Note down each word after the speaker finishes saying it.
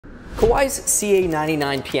Kawai's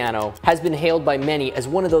CA99 piano has been hailed by many as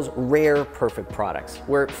one of those rare perfect products,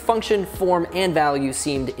 where function, form, and value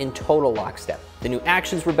seemed in total lockstep. The new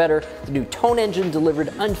actions were better, the new tone engine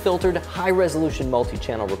delivered unfiltered, high-resolution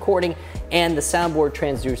multi-channel recording, and the soundboard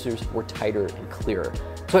transducers were tighter and clearer.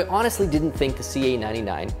 So I honestly didn't think the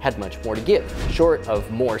CA99 had much more to give. Short of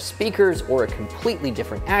more speakers or a completely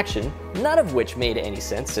different action, none of which made any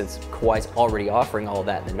sense since Kawai's already offering all of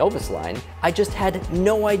that in the Novus line, I just had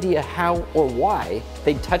no idea how or why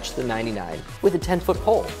they'd touch the 99 with a 10-foot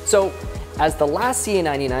pole. So as the last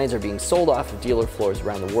CA99s are being sold off of dealer floors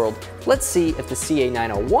around the world, let's see if the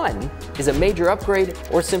CA901 is a major upgrade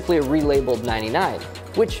or simply a relabeled 99,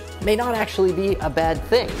 which may not actually be a bad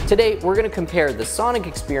thing. Today, we're gonna compare the sonic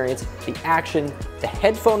experience, the action, the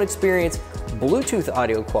headphone experience, Bluetooth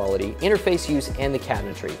audio quality, interface use, and the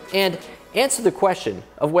cabinetry, and answer the question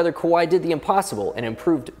of whether Kawai did the impossible and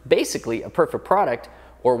improved basically a perfect product,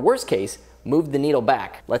 or worst case, moved the needle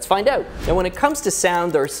back. Let's find out. Now, when it comes to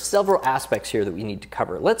sound, there are several aspects here that we need to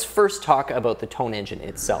cover. Let's first talk about the tone engine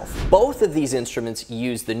itself. Both of these instruments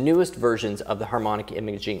use the newest versions of the Harmonic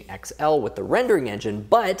Imaging XL with the rendering engine,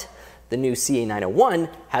 but the new CA901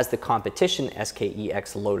 has the competition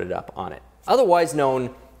SKEX loaded up on it, otherwise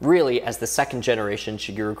known really as the second generation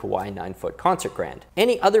Shigeru Kawai 9-foot concert grand.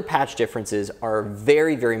 Any other patch differences are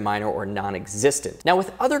very, very minor or non-existent. Now,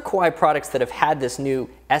 with other Kawai products that have had this new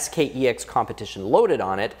SKEX competition loaded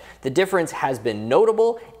on it, the difference has been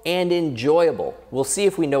notable and enjoyable. We'll see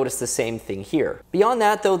if we notice the same thing here. Beyond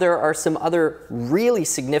that, though, there are some other really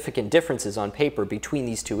significant differences on paper between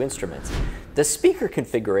these two instruments. The speaker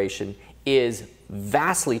configuration is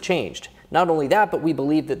vastly changed. Not only that, but we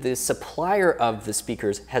believe that the supplier of the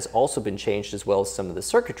speakers has also been changed, as well as some of the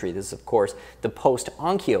circuitry. This is, of course, the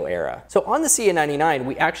post-Onkyo era. So on the CA99,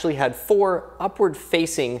 we actually had 4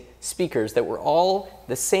 upward-facing speakers that were all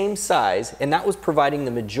the same size, and that was providing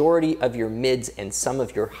the majority of your mids and some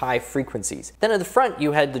of your high frequencies. Then at the front,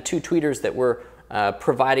 you had the 2 tweeters that were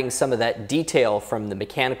providing some of that detail from the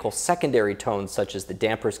mechanical secondary tones, such as the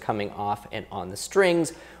dampers coming off and on the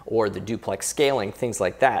strings, or the duplex scaling, things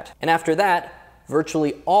like that. And after that,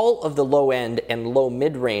 virtually all of the low end and low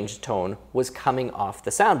mid-range tone was coming off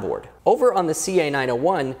the soundboard. Over on the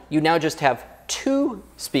CA901, you now just have 2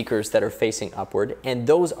 speakers that are facing upward, and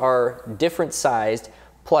those are different sized,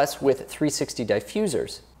 plus with 360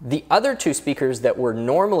 diffusers. The other 2 speakers that were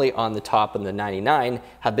normally on the top of the 99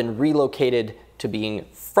 have been relocated to being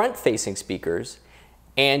front-facing speakers,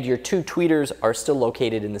 and your 2 tweeters are still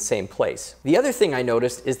located in the same place. The other thing I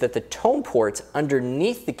noticed is that the tone ports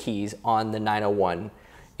underneath the keys on the 901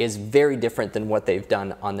 is very different than what they've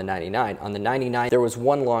done on the 99. On the 99, there was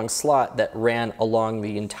one long slot that ran along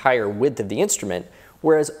the entire width of the instrument,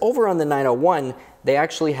 whereas over on the 901, they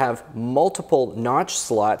actually have multiple notch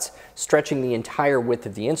slots stretching the entire width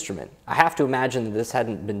of the instrument. I have to imagine that this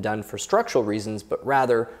hadn't been done for structural reasons, but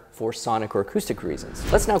rather for sonic or acoustic reasons.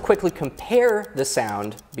 Let's now quickly compare the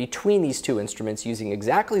sound between these 2 instruments using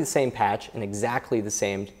exactly the same patch and exactly the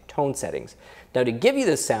same tone settings. Now, to give you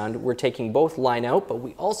this sound, we're taking both line out, but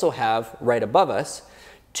we also have right above us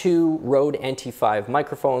 2 Rode NT5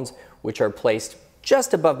 microphones, which are placed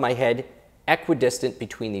just above my head, equidistant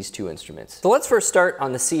between these 2 instruments. So let's first start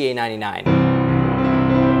on the CA99.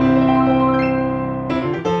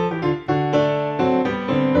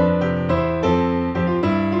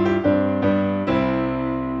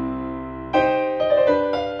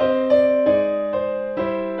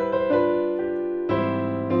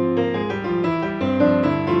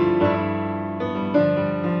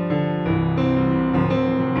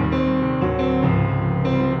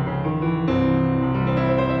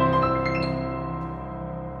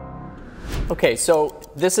 Okay, so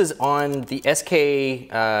this is on the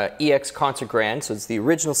SKEX Concert Grand, so it's the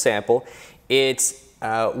original sample. It's,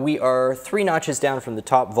 we are 3 notches down from the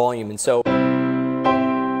top volume, and so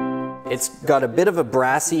it's got a bit of a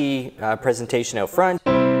brassy presentation out front.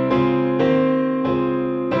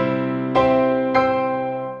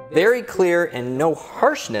 Very clear and no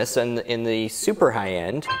harshness in the super high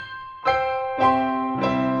end.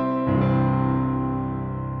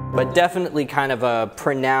 But definitely kind of a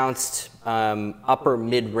pronounced upper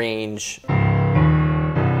mid-range.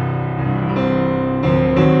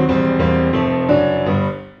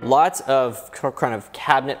 Lots of kind of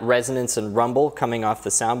cabinet resonance and rumble coming off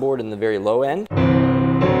the soundboard in the very low end.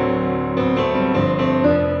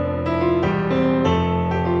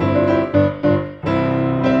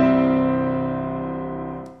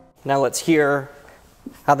 Now let's hear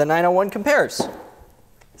how the 901 compares.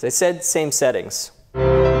 As I said, same settings.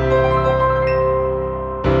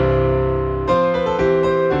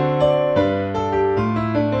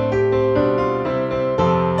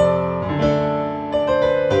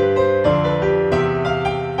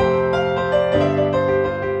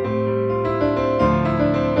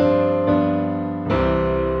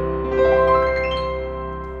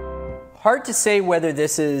 Hard to say whether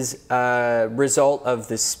this is a result of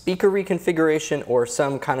the speaker reconfiguration or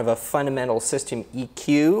some kind of a fundamental system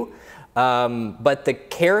EQ, but the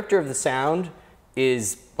character of the sound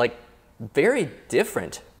is like very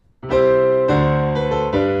different.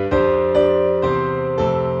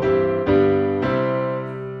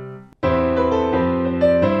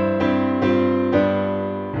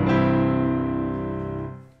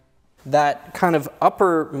 That kind of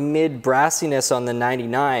upper mid brassiness on the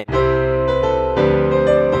 99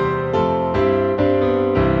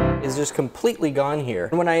 is just completely gone here.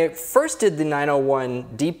 When I first did the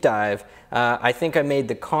 901 deep dive, I think I made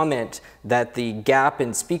the comment that the gap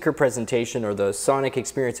in speaker presentation or the sonic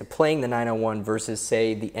experience of playing the 901 versus,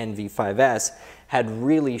 say, the NV5S had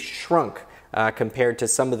really shrunk compared to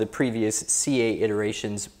some of the previous CA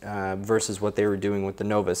iterations versus what they were doing with the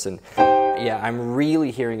Novus. And yeah, I'm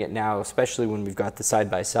really hearing it now, especially when we've got the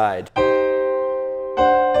side-by-side.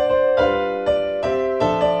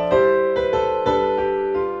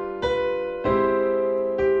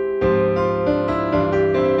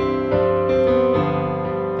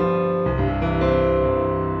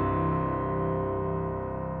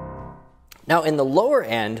 Now in the lower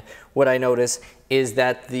end, what I notice is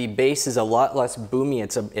that the bass is a lot less boomy,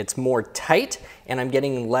 it's more tight, and I'm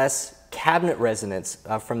getting less cabinet resonance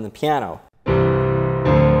from the piano.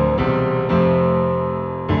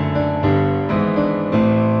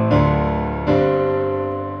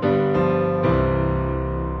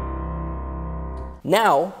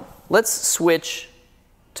 Now, let's switch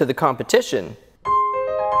to the competition.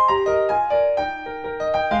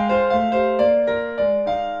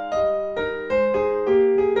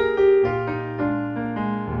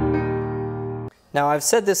 Now, I've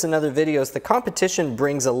said this in other videos, the competition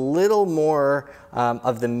brings a little more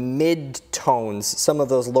of the mid-tones, some of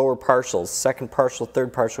those lower partials, second partial,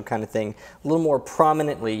 third partial kind of thing, a little more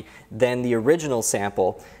prominently than the original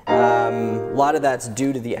sample. A lot of that's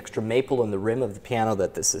due to the extra maple in the rim of the piano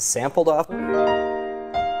that this is sampled off.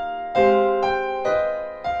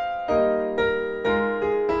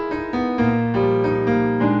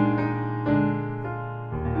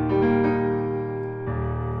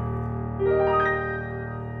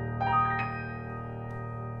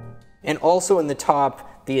 And also in the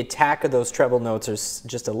top, the attack of those treble notes are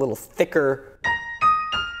just a little thicker.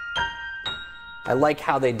 I like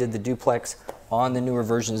how they did the duplex on the newer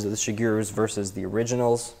versions of the Shigurus versus the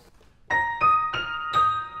originals.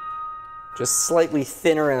 Just slightly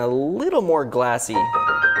thinner and a little more glassy.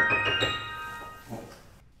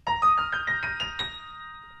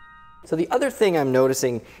 So the other thing I'm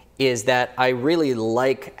noticing is that I really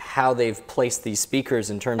like how they've placed these speakers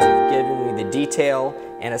in terms of giving me the detail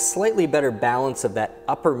and a slightly better balance of that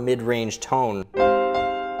upper mid-range tone.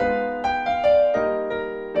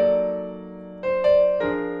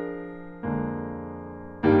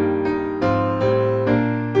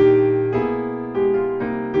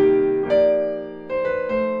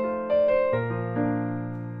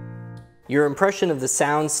 Your impression of the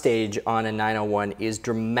sound stage on a 901 is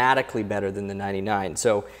dramatically better than the 99.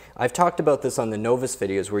 So I've talked about this on the Novus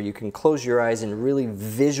videos where you can close your eyes and really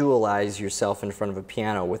visualize yourself in front of a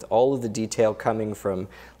piano with all of the detail coming from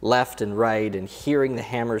left and right and hearing the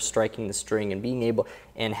hammers striking the string and being able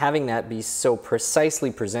and having that be so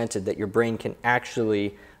precisely presented that your brain can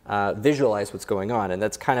actually visualize what's going on. And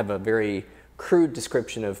that's kind of a very crude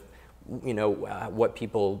description of, you know, what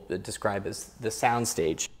people describe as the sound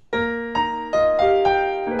stage.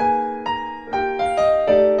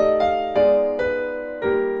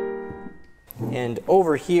 And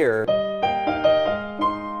over here,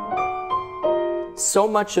 so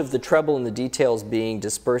much of the treble and the details being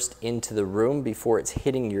dispersed into the room before it's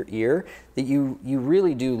hitting your ear that you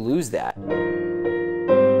really do lose that.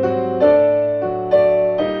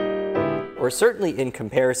 Or certainly in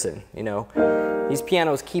comparison, you know. These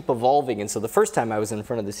pianos keep evolving, and so the first time I was in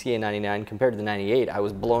front of the CA99 compared to the 98, I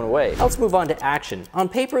was blown away. Let's move on to action. On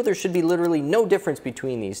paper, there should be literally no difference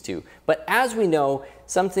between these two, but as we know,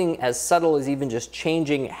 something as subtle as even just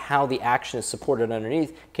changing how the action is supported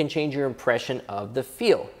underneath can change your impression of the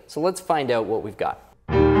feel. So let's find out what we've got.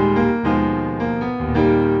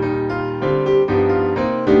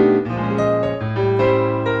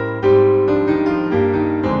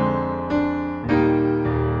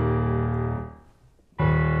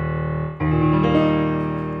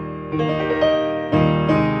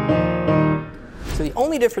 The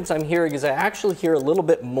only difference I'm hearing is I actually hear a little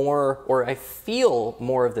bit more, or I feel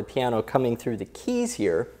more of the piano coming through the keys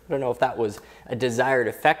here. I don't know if that was a desired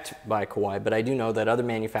effect by Kawai, but I do know that other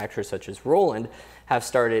manufacturers such as Roland have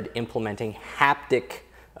started implementing haptic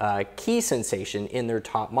key sensation in their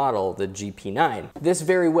top model, the GP9. This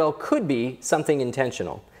very well could be something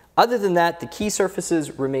intentional. Other than that, the key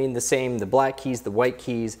surfaces remain the same, the black keys, the white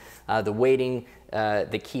keys, the weighting,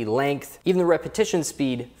 the key length, even the repetition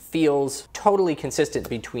speed feels totally consistent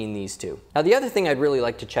between these two. Now, the other thing I'd really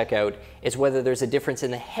like to check out is whether there's a difference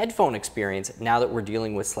in the headphone experience now that we're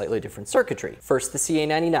dealing with slightly different circuitry. First, the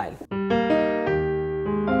CA99.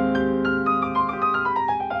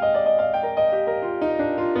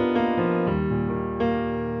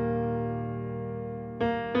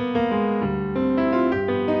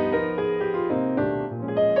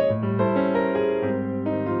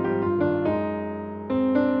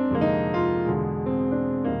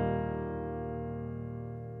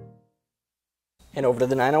 And over to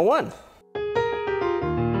the 901.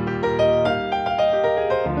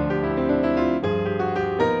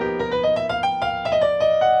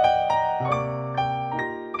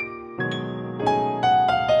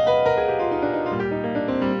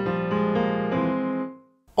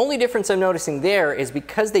 Only difference I'm noticing there is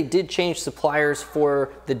because they did change suppliers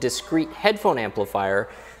for the discrete headphone amplifier,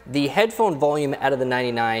 the headphone volume out of the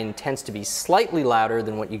 99 tends to be slightly louder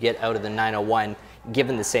than what you get out of the 901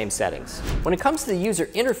 given the same settings. When it comes to the user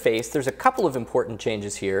interface, there's a couple of important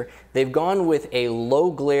changes here. They've gone with a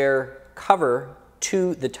low glare cover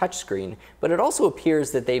to the touchscreen, but it also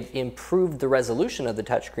appears that they've improved the resolution of the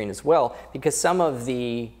touchscreen as well, because some of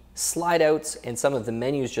the slide outs and some of the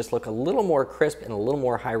menus just look a little more crisp and a little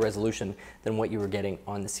more high resolution than what you were getting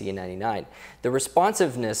on the CA99. The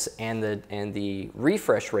responsiveness and the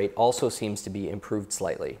refresh rate also seems to be improved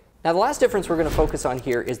slightly. Now, the last difference we're going to focus on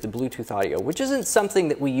here is the Bluetooth audio, which isn't something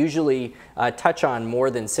that we usually touch on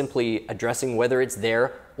more than simply addressing whether it's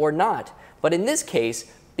there or not. But in this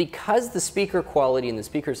case, because the speaker quality in the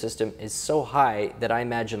speaker system is so high that I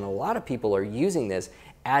imagine a lot of people are using this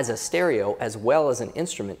as a stereo as well as an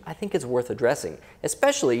instrument, I think it's worth addressing,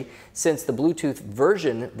 especially since the Bluetooth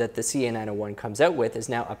version that the CA901 comes out with is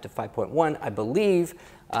now up to 5.1. I believe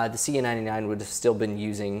the CA99 would have still been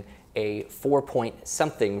using a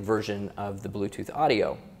 4-point-something version of the Bluetooth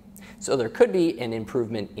audio. So there could be an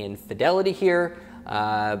improvement in fidelity here,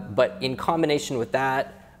 but in combination with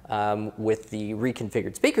that, with the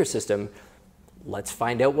reconfigured speaker system, let's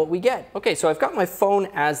find out what we get. Okay, so I've got my phone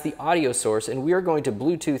as the audio source, and we are going to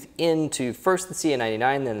Bluetooth into first the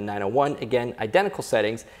CA99, then the 901, again, identical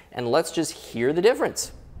settings, and let's just hear the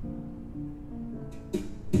difference.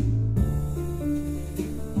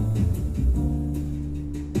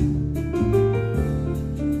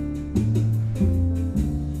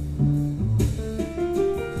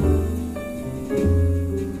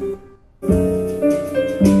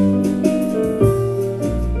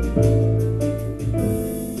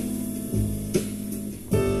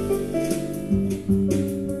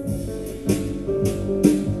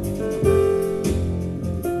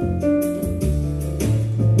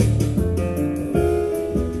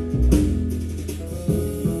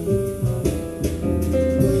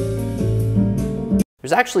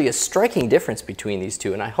 There's actually a striking difference between these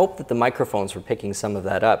two, and I hope that the microphones were picking some of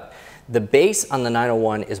that up. The bass on the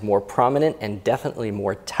 901 is more prominent and definitely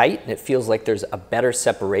more tight, and it feels like there's a better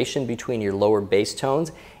separation between your lower bass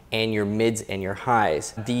tones and your mids and your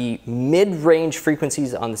highs. The mid-range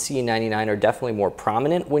frequencies on the CA99 are definitely more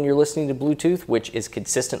prominent when you're listening to Bluetooth, which is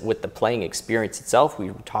consistent with the playing experience itself.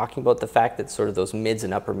 We were talking about the fact that sort of those mids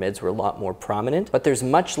and upper mids were a lot more prominent, but there's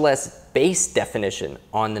much less bass definition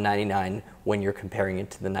on the 99 when you're comparing it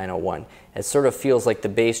to the 901. It sort of feels like the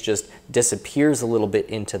bass just disappears a little bit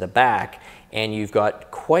into the back, and you've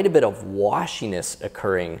got quite a bit of washiness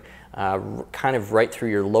occurring kind of right through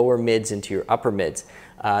your lower mids into your upper mids.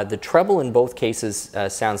 The treble in both cases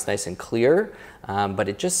sounds nice and clear, but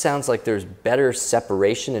it just sounds like there's better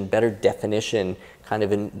separation and better definition kind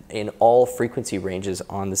of in all frequency ranges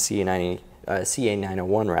on the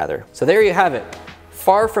CA901 rather. So there you have it.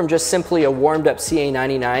 Far from just simply a warmed up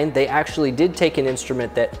CA99, they actually did take an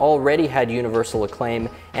instrument that already had universal acclaim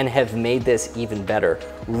and have made this even better,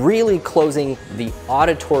 really closing the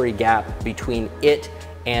auditory gap between it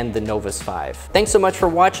and the Novus 5. Thanks so much for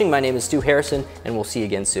watching. My name is Stu Harrison, and we'll see you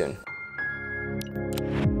again soon.